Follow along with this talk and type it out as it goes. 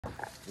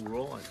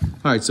All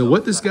right, so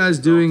what this guy's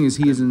doing is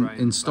he is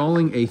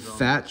installing a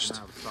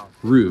thatched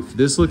roof.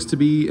 This looks to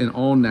be an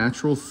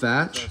all-natural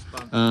thatch.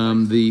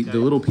 The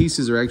little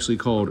pieces are actually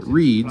called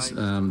reeds,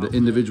 the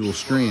individual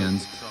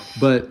strands.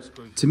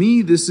 But to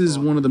me, this is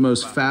one of the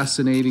most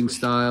fascinating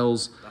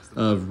styles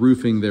of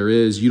roofing there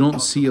is. You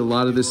don't see a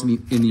lot of this in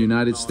the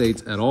United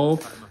States at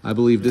all. I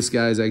believe this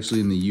guy is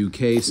actually in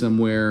the UK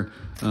somewhere.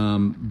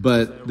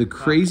 But the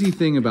crazy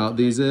thing about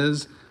these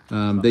is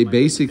they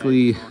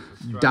basically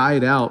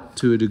died out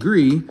to a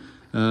degree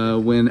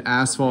when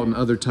asphalt and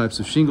other types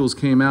of shingles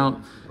came out,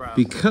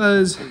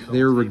 because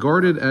they were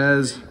regarded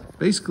as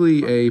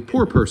basically a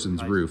poor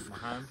person's roof.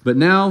 But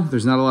now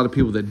there's not a lot of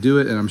people that do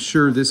it, and I'm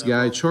sure this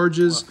guy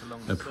charges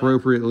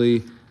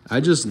appropriately.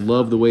 I just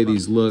love the way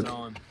these look.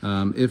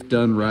 If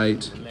done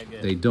right,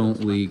 they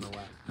don't leak.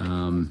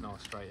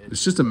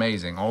 It's just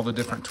amazing, all the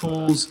different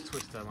tools.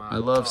 I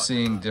love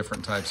seeing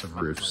different types of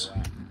roofs.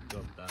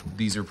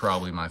 These are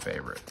probably my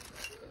favorite.